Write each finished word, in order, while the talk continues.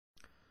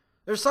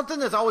There's something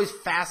that's always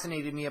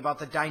fascinated me about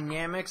the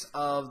dynamics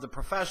of the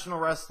professional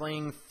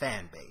wrestling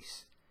fan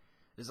base.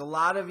 There's a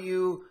lot of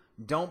you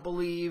don't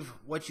believe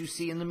what you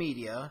see in the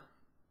media,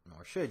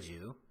 nor should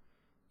you.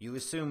 You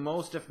assume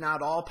most, if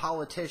not all,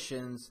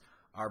 politicians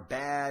are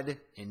bad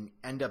and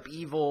end up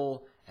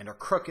evil and are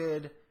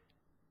crooked.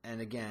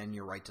 And again,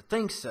 you're right to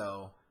think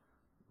so.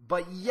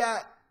 But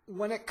yet,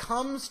 when it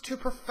comes to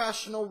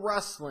professional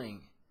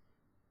wrestling,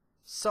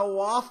 so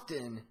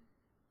often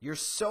you're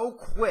so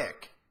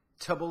quick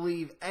to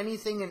believe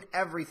anything and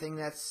everything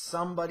that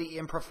somebody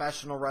in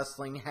professional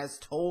wrestling has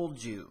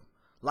told you.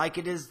 Like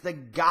it is the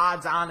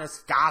God's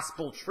honest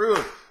gospel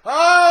truth.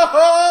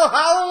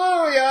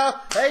 Oh,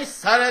 hallelujah! They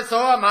said it,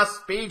 so it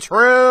must be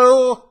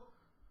true.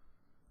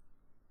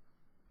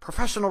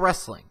 Professional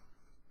wrestling,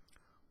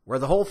 where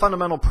the whole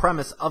fundamental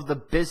premise of the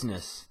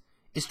business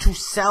is to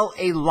sell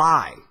a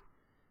lie.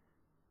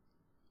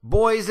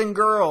 Boys and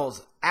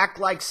girls act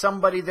like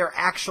somebody they're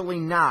actually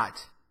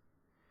not,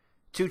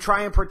 to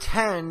try and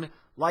pretend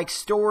like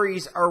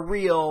stories are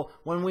real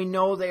when we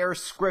know they are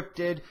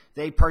scripted.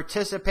 They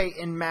participate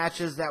in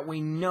matches that we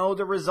know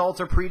the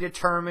results are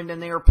predetermined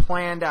and they are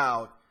planned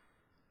out.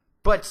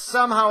 But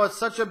somehow it's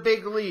such a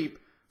big leap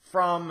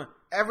from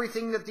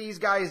everything that these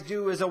guys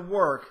do is a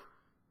work,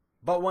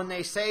 but when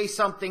they say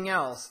something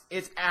else,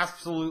 it's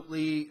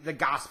absolutely the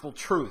gospel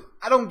truth.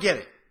 I don't get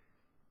it.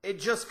 It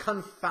just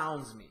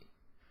confounds me.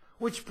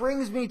 Which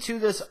brings me to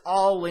this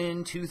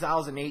All-In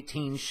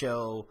 2018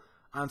 show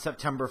on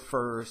September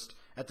 1st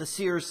at the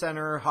Sears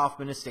Center,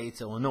 Hoffman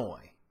Estates,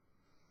 Illinois.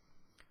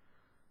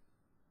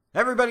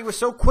 Everybody was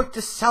so quick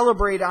to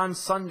celebrate on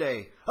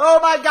Sunday.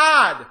 Oh my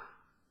God!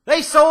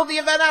 They sold the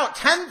event out!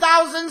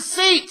 10,000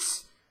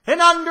 seats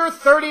in under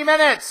 30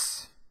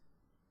 minutes!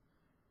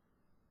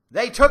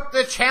 They took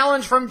the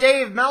challenge from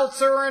Dave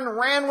Meltzer and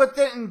ran with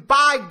it, and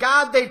by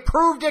God, they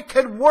proved it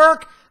could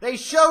work. They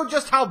showed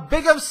just how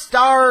big of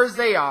stars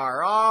they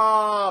are.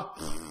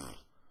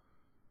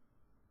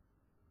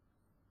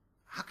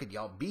 How could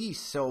y'all be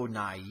so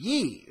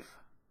naive?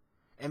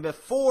 And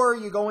before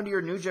you go into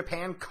your New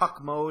Japan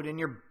cuck mode and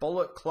your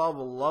Bullet Club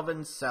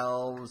loving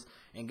selves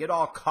and get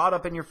all caught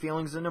up in your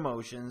feelings and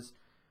emotions,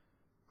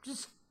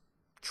 just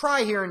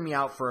try hearing me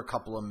out for a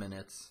couple of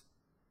minutes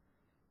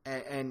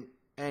and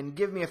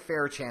give me a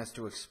fair chance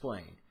to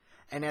explain.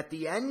 And at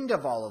the end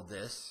of all of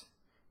this,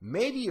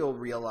 maybe you'll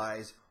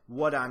realize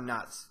what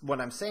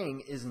I'm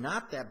saying is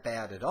not that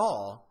bad at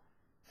all,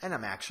 and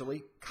I'm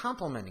actually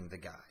complimenting the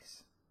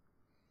guys.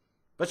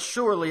 But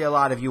surely a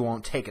lot of you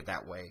won't take it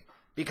that way,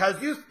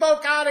 because you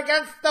spoke out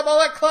against the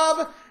Bullet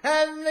Club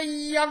and the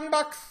Young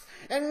Bucks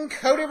and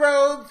Cody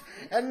Rhodes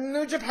and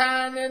New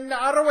Japan and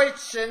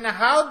ROH, and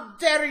how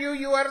dare you?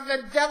 You are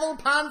the devil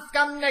pond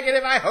scum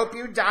negative. I hope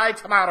you die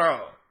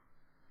tomorrow.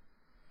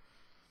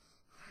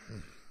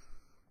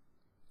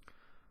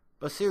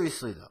 But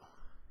seriously though,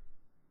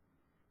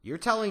 you're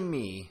telling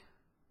me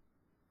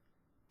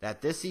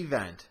that this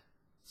event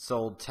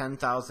sold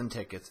 10,000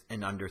 tickets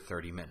in under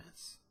 30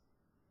 minutes.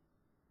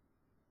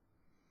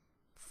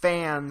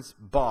 Fans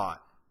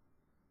bought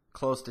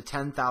close to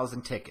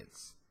 10,000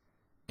 tickets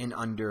in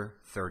under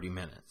 30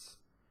 minutes.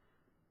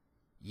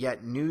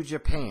 Yet New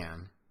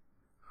Japan,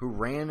 who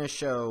ran a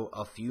show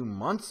a few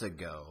months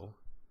ago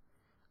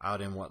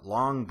out in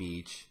Long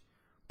Beach,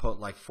 put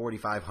like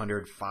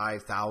 4,500,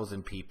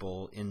 5,000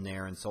 people in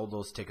there and sold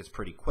those tickets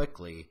pretty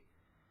quickly,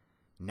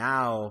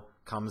 now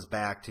comes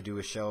back to do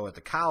a show at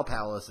the Cow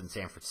Palace in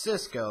San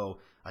Francisco,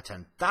 a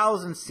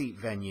 10,000 seat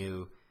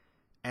venue,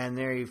 and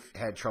they've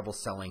had trouble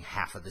selling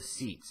half of the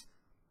seats.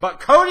 But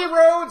Cody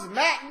Rhodes,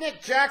 Matt,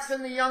 Nick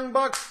Jackson, the Young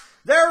Bucks,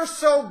 they're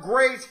so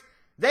great,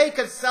 they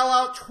could sell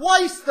out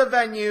twice the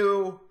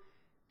venue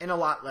in a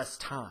lot less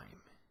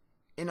time,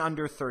 in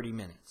under 30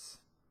 minutes.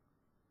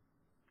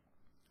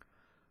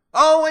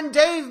 Oh, and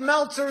Dave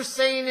Meltzer's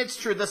saying it's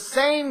true. The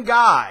same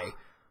guy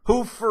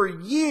who for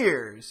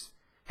years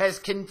has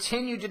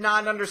continued to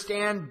not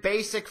understand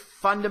basic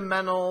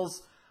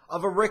fundamentals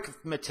of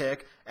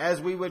arithmetic,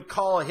 as we would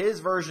call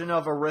his version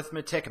of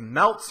arithmetic,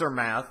 Meltzer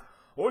math.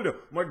 Oh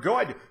my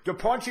God, the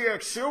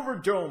Pontiac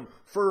Silverdome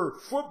for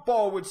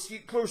football would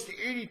seat close to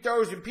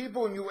 80,000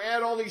 people, and you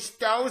add all these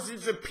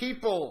thousands of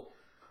people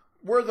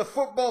where the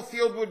football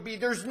field would be.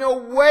 There's no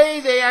way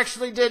they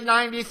actually did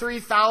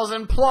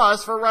 93,000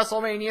 plus for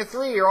WrestleMania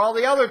 3, or all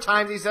the other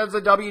times he says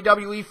the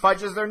WWE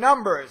fudges their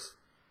numbers.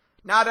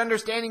 Not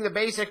understanding the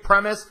basic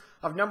premise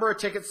of number of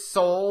tickets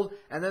sold,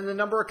 and then the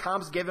number of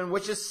comps given,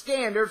 which is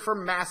standard for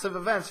massive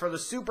events, for the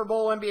Super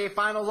Bowl, NBA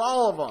Finals,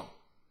 all of them.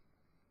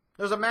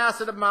 There's a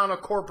massive amount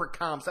of corporate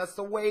comps. That's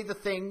the way the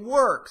thing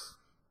works.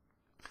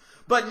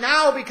 But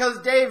now,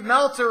 because Dave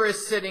Meltzer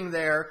is sitting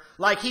there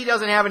like he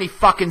doesn't have any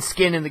fucking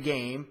skin in the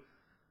game,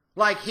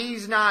 like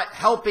he's not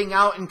helping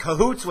out in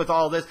cahoots with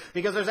all this,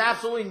 because there's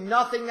absolutely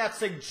nothing that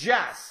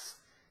suggests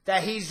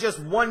that he's just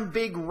one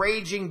big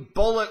raging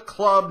Bullet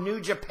Club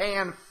New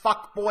Japan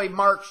fuckboy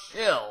Mark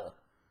Shill.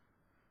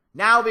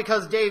 Now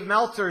because Dave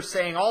Meltzer's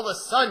saying all of a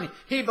sudden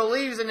he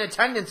believes in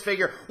attendance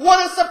figure.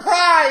 What a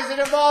surprise! It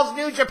involves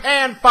New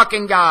Japan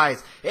fucking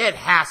guys. It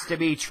has to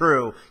be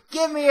true.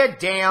 Give me a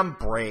damn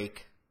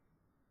break.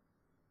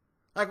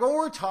 Like when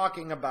we're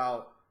talking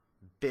about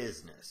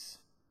business,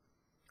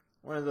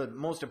 one of the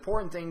most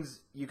important things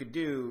you could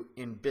do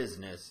in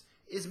business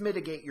is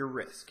mitigate your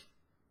risk.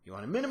 You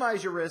want to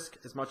minimize your risk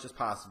as much as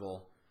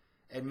possible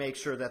and make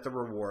sure that the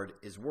reward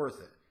is worth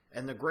it.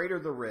 And the greater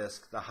the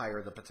risk, the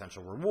higher the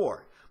potential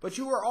reward. But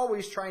you are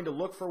always trying to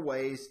look for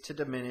ways to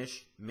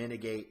diminish,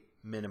 mitigate,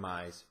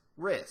 minimize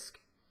risk.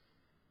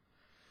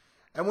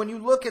 And when you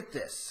look at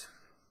this,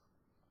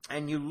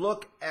 and you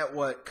look at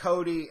what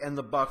Cody and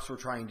the Bucks were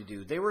trying to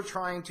do, they were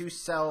trying to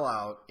sell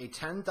out a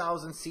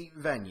 10,000 seat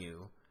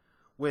venue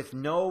with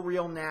no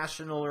real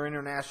national or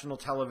international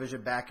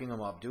television backing them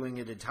up, doing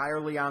it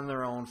entirely on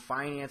their own,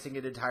 financing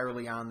it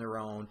entirely on their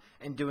own,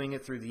 and doing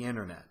it through the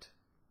internet.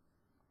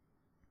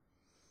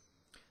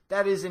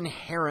 That is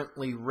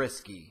inherently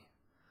risky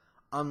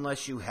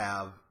unless you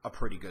have a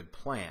pretty good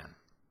plan.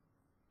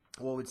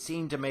 What would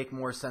seem to make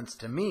more sense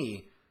to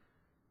me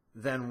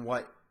than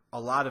what a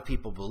lot of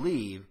people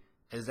believe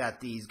is that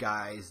these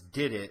guys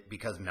did it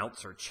because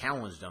Meltzer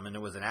challenged them and it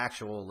was an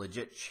actual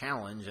legit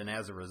challenge, and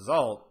as a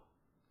result,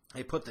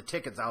 they put the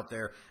tickets out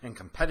there and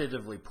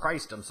competitively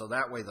priced them so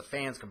that way the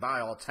fans could buy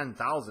all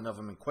 10,000 of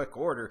them in quick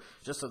order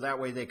just so that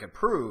way they could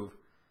prove.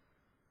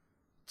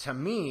 To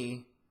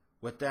me,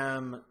 with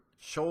them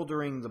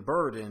shouldering the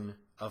burden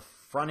of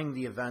funding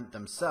the event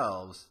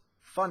themselves,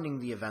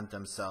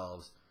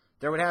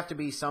 there would have to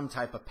be some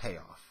type of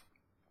payoff.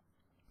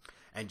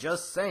 And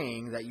just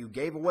saying that you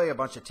gave away a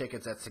bunch of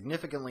tickets at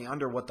significantly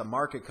under what the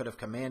market could have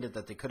commanded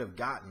that they could have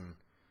gotten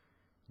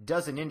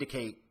doesn't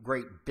indicate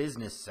great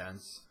business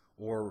sense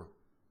or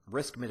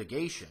risk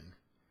mitigation.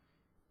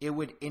 It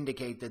would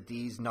indicate that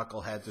these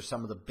knuckleheads are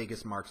some of the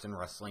biggest marks in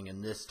wrestling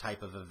in this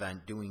type of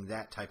event doing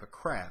that type of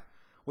crap,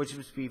 which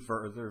would be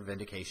further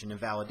vindication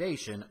and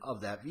validation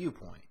of that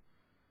viewpoint.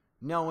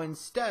 No,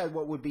 instead,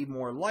 what would be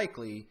more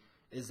likely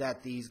is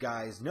that these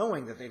guys,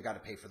 knowing that they've got to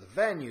pay for the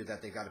venue,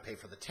 that they've got to pay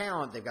for the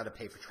talent, they've got to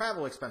pay for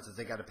travel expenses,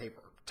 they've got to pay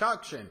for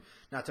production,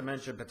 not to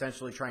mention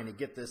potentially trying to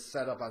get this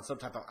set up on some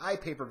type of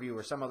iPay-per-view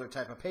or some other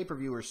type of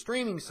pay-per-view or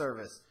streaming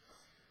service.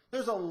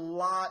 There's a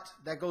lot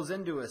that goes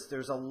into this.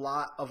 There's a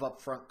lot of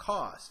upfront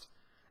cost.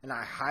 And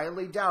I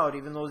highly doubt,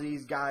 even though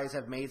these guys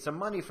have made some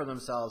money for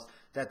themselves,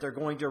 that they're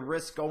going to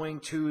risk going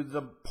to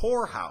the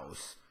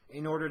poorhouse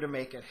in order to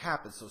make it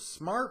happen. So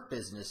smart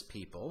business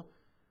people,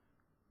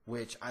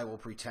 which I will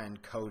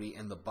pretend Cody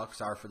and the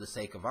Bucks are for the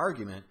sake of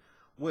argument,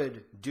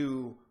 would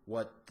do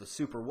what the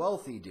super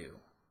wealthy do.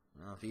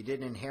 Now, if you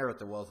didn't inherit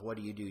the wealth, what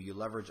do? You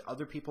leverage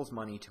other people's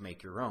money to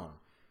make your own,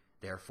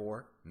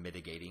 therefore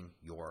mitigating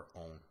your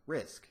own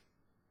risk.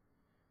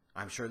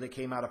 I'm sure they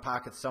came out of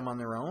pocket some on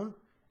their own,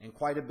 and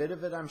quite a bit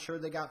of it I'm sure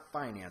they got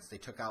financed. They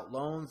took out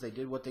loans, they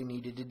did what they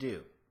needed to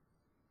do.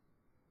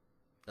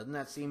 Doesn't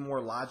that seem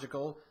more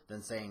logical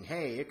than saying,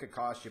 hey, it could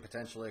cost you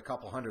potentially a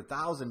couple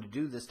 $100,000 to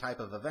do this type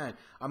of event.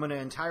 I'm going to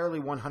entirely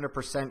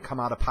 100% come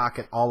out of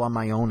pocket all on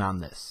my own on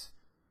this.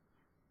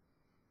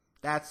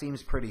 That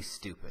seems pretty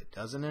stupid,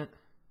 doesn't it?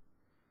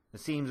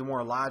 It seems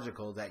more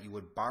logical that you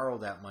would borrow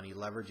that money,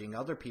 leveraging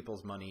other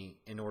people's money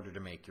in order to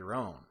make your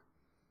own.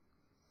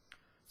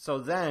 So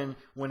then,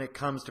 when it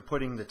comes to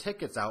putting the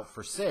tickets out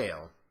for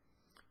sale,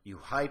 you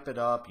hype it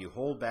up, you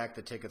hold back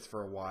the tickets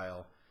for a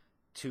while,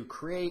 to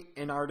create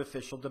an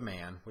artificial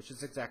demand, which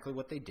is exactly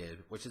what they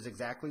did, which is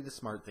exactly the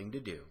smart thing to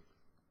do.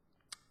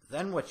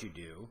 Then what you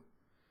do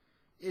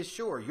is,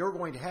 sure, you're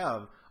going to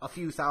have a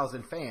few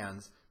thousand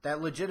fans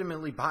that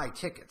legitimately buy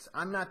tickets.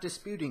 I'm not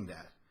disputing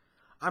that.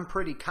 I'm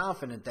pretty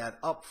confident that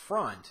up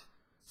front,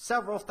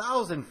 several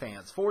thousand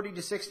fans, 40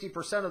 to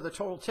 60% of the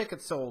total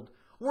tickets sold,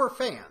 were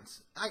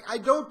fans. I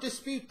don't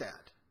dispute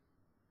that.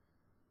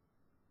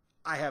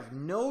 I have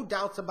no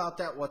doubts about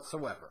that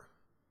whatsoever.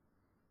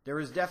 There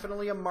is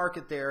definitely a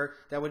market there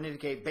that would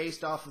indicate,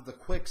 based off of the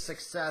quick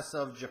success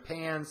of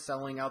Japan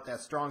selling out that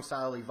Strong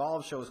Style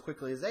Evolve show as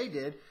quickly as they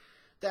did,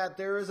 that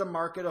there is a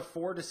market of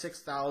 4,000 to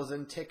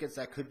 6,000 tickets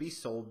that could be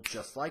sold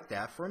just like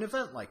that for an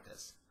event like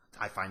this.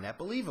 I find that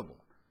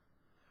believable.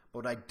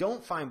 But what I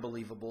don't find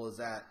believable is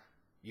that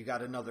you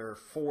got another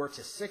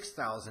 4,000 to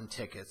 6,000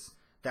 tickets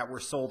that were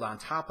sold on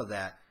top of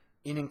that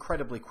in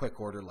incredibly quick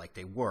order like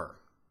they were.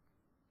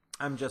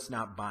 I'm just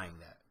not buying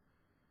that.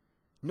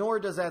 Nor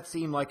does that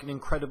seem like an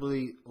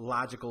incredibly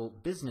logical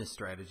business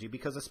strategy,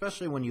 because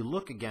especially when you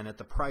look again at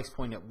the price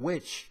point at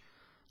which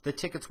the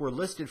tickets were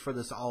listed for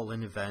this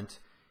all-in event,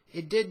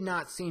 it did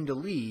not seem to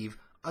leave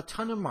a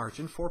ton of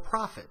margin for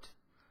profit.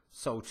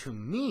 So to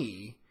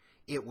me,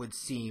 it would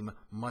seem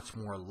much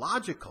more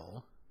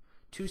logical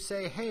to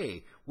say,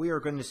 hey, we are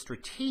going to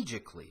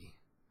strategically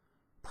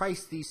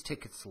price these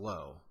tickets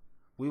low.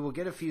 We will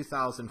get a few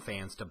thousand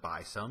fans to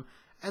buy some,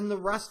 and the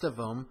rest of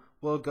them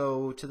will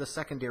go to the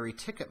secondary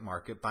ticket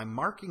market. By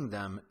marking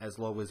them as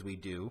low as we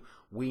do,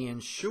 we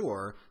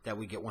ensure that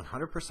we get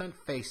 100%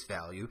 face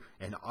value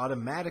and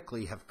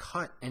automatically have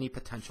cut any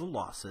potential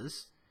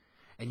losses.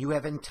 And you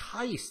have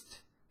enticed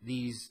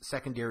these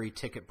secondary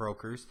ticket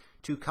brokers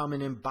to come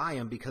in and buy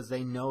them because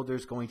they know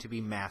there's going to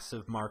be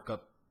massive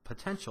markup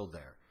potential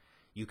there.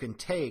 You can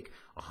take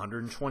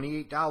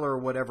 $128 or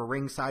whatever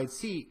ringside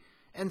seat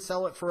and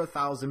sell it for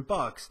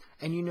 $1,000,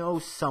 and you know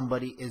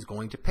somebody is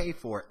going to pay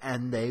for it,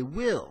 and they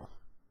will.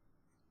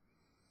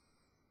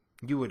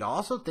 You would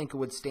also think it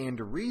would stand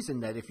to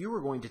reason that if you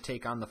were going to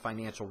take on the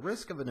financial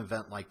risk of an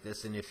event like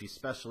this, and if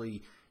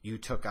especially you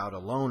took out a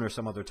loan or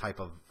some other type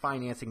of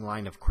financing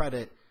line of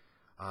credit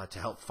to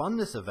help fund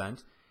this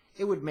event,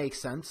 it would make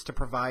sense to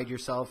provide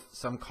yourself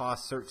some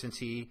cost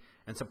certainty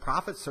and some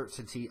profit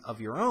certainty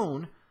of your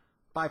own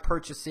by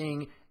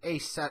purchasing a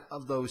set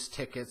of those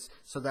tickets,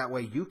 so that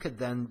way you could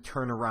then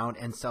turn around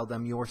and sell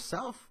them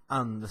yourself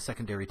on the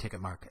secondary ticket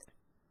market.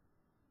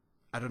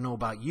 I don't know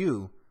about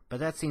you, but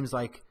that seems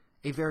like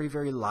a very,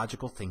 very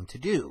logical thing to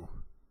do.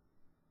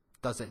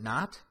 Does it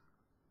not?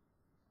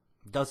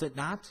 Does it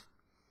not?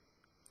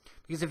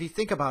 Because if you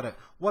think about it,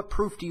 what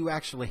proof do you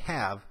actually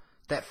have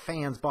that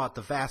fans bought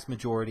the vast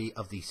majority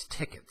of these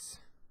tickets?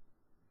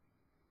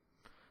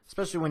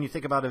 Especially when you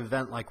think about an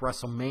event like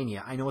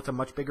WrestleMania. I know it's a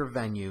much bigger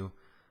venue,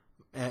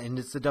 and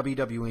it's the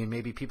WWE, and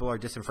maybe people are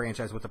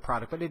disenfranchised with the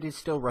product, but it is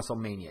still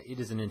WrestleMania. It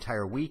is an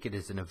entire week. It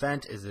is an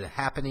event. It is a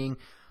happening.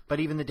 But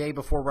even the day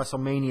before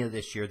WrestleMania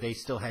this year, they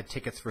still had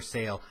tickets for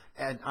sale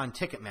on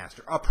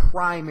Ticketmaster, a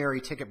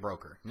primary ticket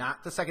broker,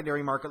 not the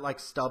secondary market like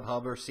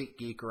StubHub or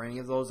SeatGeek or any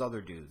of those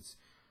other dudes.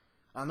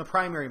 On the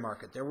primary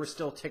market, there were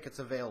still tickets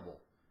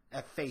available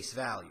at face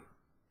value.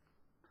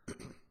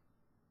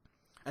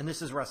 And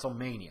this is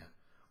WrestleMania,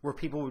 where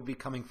people would be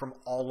coming from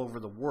all over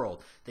the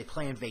world. They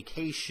planned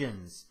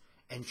vacations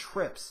and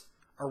trips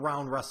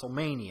around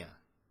WrestleMania.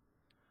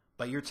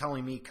 But you're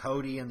telling me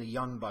Cody and the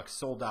Young Bucks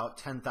sold out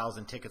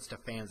 10,000 tickets to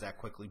fans that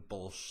quickly?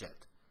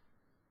 Bullshit.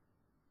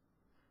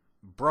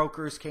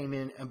 Brokers came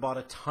in and bought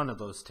a ton of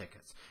those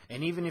tickets.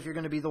 And even if you're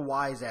going to be the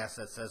wise ass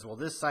that says, well,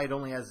 this site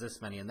only has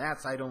this many, and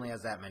that site only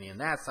has that many, and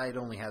that site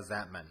only has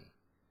that many,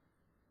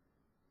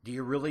 do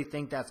you really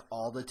think that's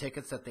all the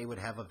tickets that they would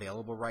have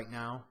available right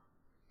now?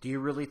 Do you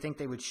really think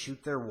they would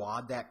shoot their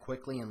wad that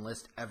quickly and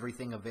list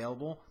everything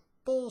available?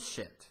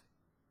 Bullshit.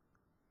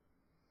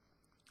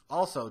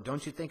 Also,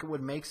 don't you think it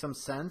would make some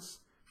sense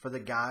for the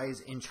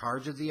guys in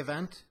charge of the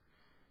event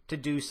to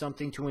do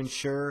something to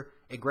ensure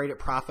a greater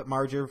profit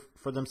margin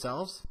for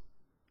themselves?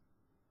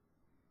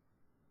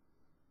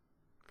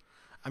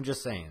 I'm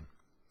just saying,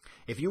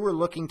 if you were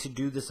looking to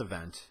do this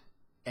event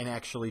and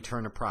actually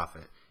turn a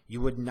profit,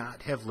 you would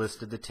not have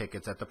listed the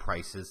tickets at the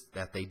prices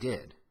that they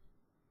did.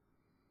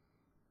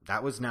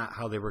 That was not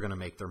how they were going to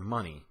make their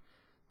money.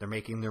 They're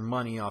making their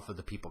money off of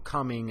the people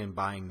coming and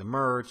buying the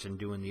merch and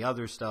doing the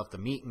other stuff, the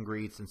meet and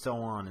greets and so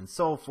on and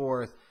so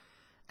forth.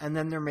 And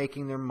then they're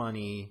making their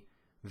money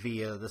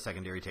via the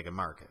secondary ticket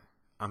market.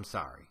 I'm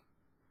sorry.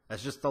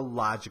 That's just the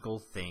logical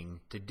thing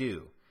to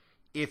do.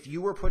 If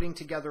you were putting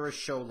together a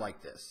show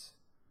like this,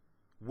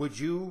 would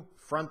you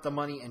front the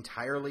money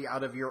entirely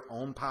out of your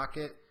own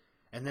pocket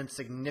and then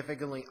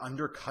significantly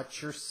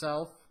undercut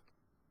yourself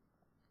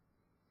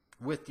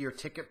with your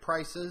ticket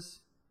prices,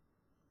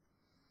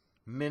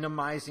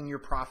 minimizing your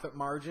profit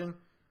margin?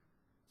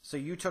 So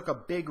you took a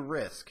big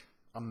risk,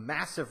 a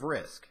massive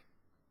risk,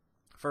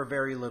 for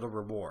very little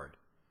reward.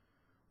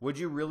 Would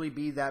you really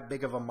be that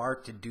big of a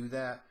mark to do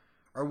that?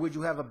 Or would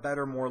you have a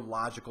better, more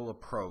logical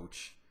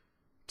approach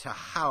to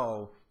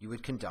how you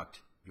would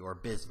conduct your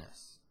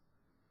business?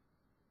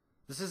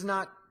 This is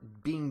not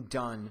being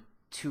done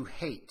to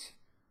hate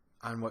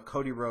on what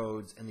Cody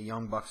Rhodes and the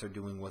Young Bucks are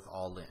doing with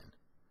All In.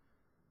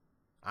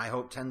 I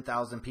hope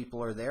 10,000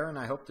 people are there, and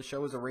I hope the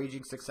show is a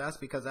raging success,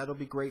 because that'll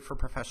be great for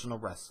professional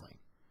wrestling.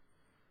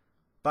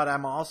 But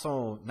I'm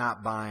also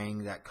not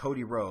buying that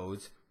Cody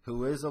Rhodes,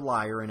 who is a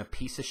liar and a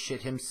piece of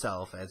shit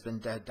himself, as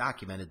been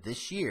documented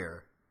this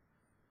year,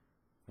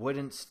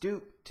 wouldn't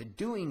stoop to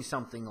doing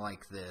something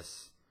like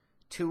this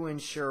to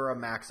ensure a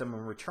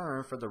maximum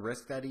return for the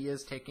risk that he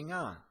is taking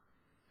on.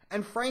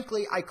 And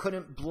frankly, I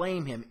couldn't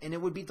blame him, and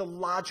it would be the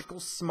logical,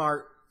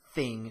 smart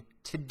thing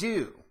to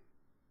do.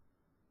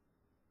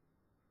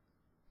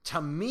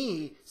 To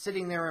me,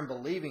 sitting there and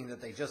believing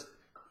that they just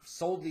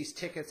sold these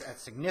tickets at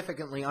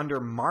significantly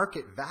under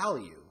market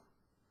value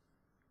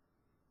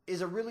is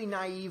a really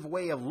naive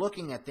way of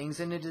looking at things,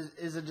 and it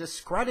is a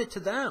discredit to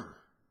them.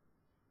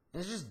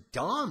 It's just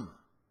dumb.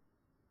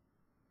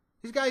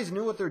 These guys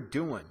knew what they're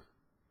doing.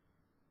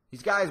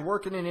 These guys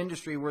work in an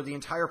industry where the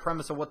entire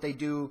premise of what they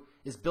do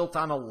is built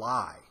on a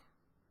lie.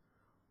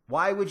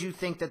 Why would you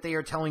think that they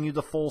are telling you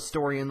the full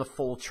story and the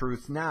full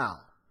truth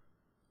now?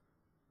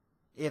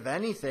 If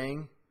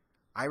anything,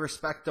 I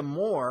respect them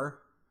more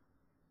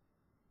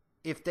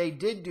if they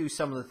did do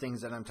some of the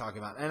things that I'm talking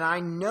about. And I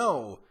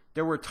know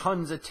there were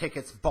tons of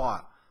tickets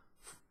bought,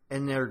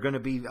 and they're going to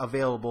be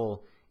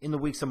available in the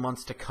weeks and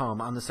months to come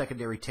on the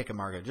secondary ticket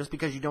market. Just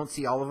because you don't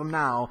see all of them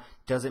now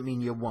doesn't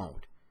mean you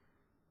won't.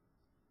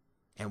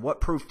 And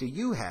what proof do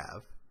you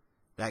have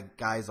that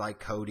guys like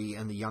Cody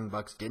and the Young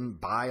Bucks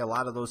didn't buy a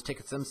lot of those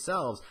tickets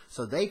themselves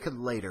so they could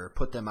later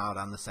put them out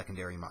on the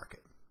secondary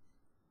market?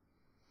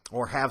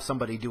 or have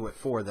somebody do it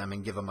for them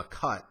and give them a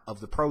cut of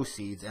the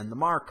proceeds and the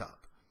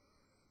markup.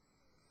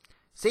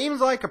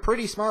 Seems like a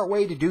pretty smart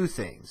way to do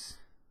things.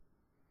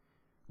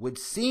 Would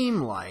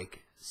seem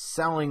like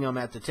selling them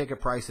at the ticket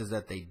prices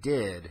that they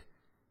did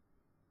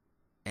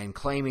and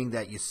claiming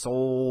that you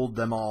sold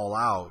them all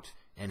out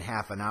in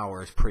half an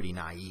hour is pretty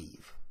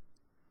naive.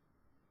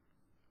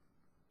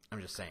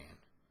 I'm just saying.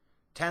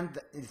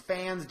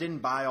 Fans didn't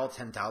buy all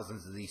 10,000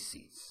 of these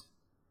seats.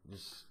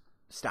 Just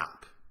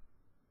stop.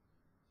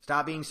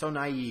 Stop being so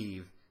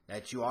naive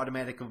that you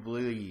automatically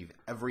believe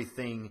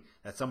everything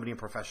that somebody in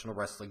professional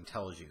wrestling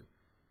tells you.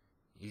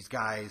 These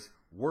guys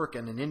work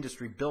in an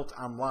industry built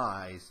on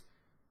lies.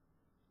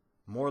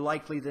 More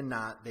likely than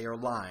not, they are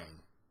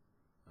lying.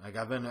 Like,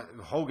 I've been a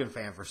Hogan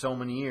fan for so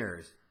many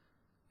years.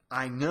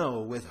 I know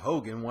with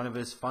Hogan, one of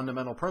his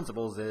fundamental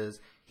principles is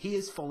he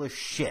is full of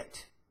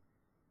shit.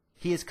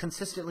 He is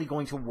consistently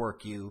going to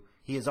work you.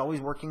 He is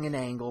always working an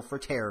angle for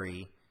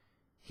Terry.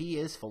 He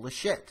is full of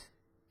shit.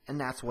 And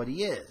that's what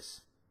he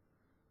is.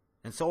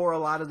 And so are a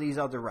lot of these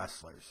other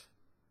wrestlers.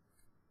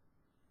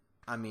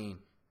 I mean,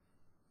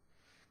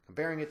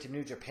 comparing it to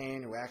New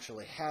Japan, who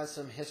actually has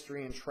some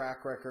history and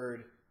track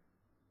record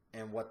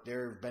and what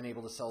they've been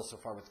able to sell so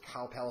far with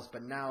Cow Palace,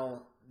 but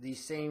now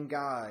these same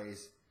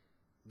guys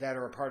that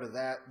are a part of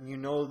that, you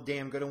know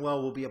damn good and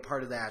well will be a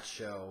part of that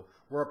show.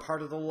 We're a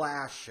part of the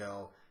last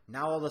show.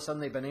 Now all of a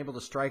sudden they've been able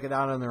to strike it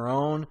out on their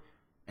own,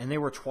 and they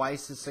were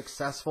twice as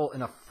successful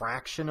in a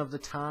fraction of the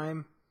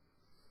time.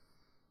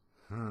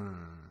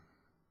 I'm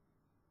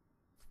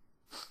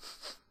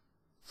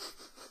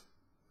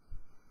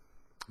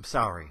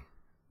sorry.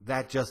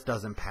 That just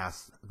doesn't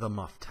pass the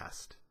muff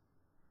test.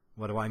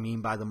 What do I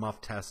mean by the muff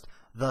test?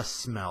 The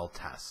smell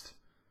test.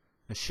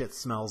 The shit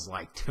smells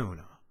like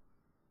tuna.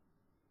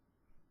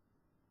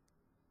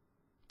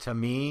 To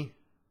me,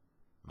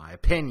 my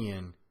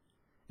opinion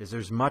is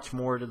there's much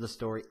more to the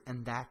story,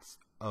 and that's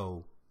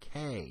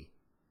okay.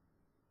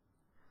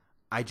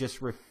 I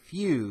just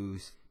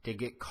refuse to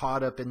get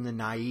caught up in the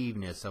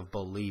naiveness of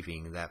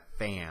believing that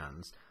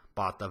fans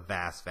bought the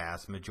vast,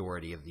 vast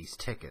majority of these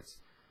tickets.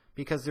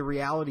 Because the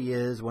reality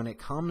is, when it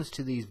comes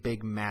to these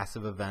big,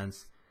 massive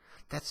events,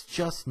 that's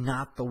just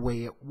not the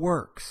way it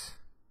works.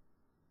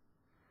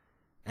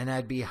 And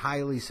I'd be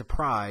highly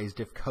surprised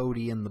if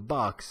Cody and the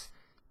Bucks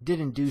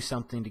didn't do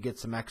something to get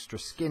some extra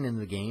skin in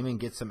the game and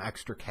get some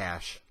extra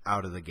cash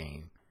out of the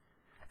game.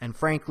 And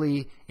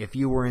frankly, if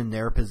you were in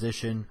their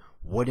position,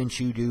 wouldn't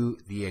you do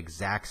the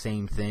exact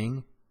same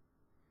thing?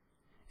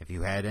 If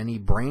you had any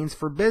brains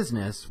for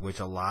business, which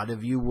a lot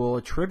of you will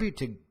attribute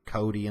to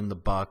Cody and the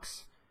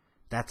Bucks,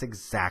 that's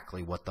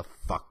exactly what the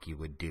fuck you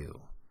would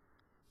do.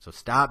 So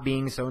stop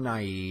being so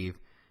naive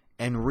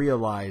and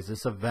realize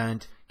this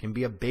event can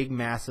be a big,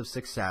 massive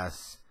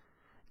success,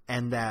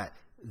 and that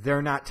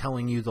they're not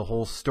telling you the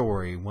whole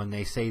story when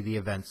they say the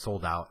event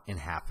sold out in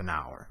half an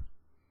hour.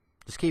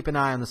 Just keep an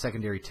eye on the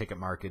secondary ticket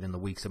market in the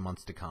weeks and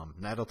months to come.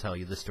 That'll tell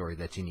you the story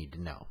that you need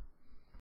to know.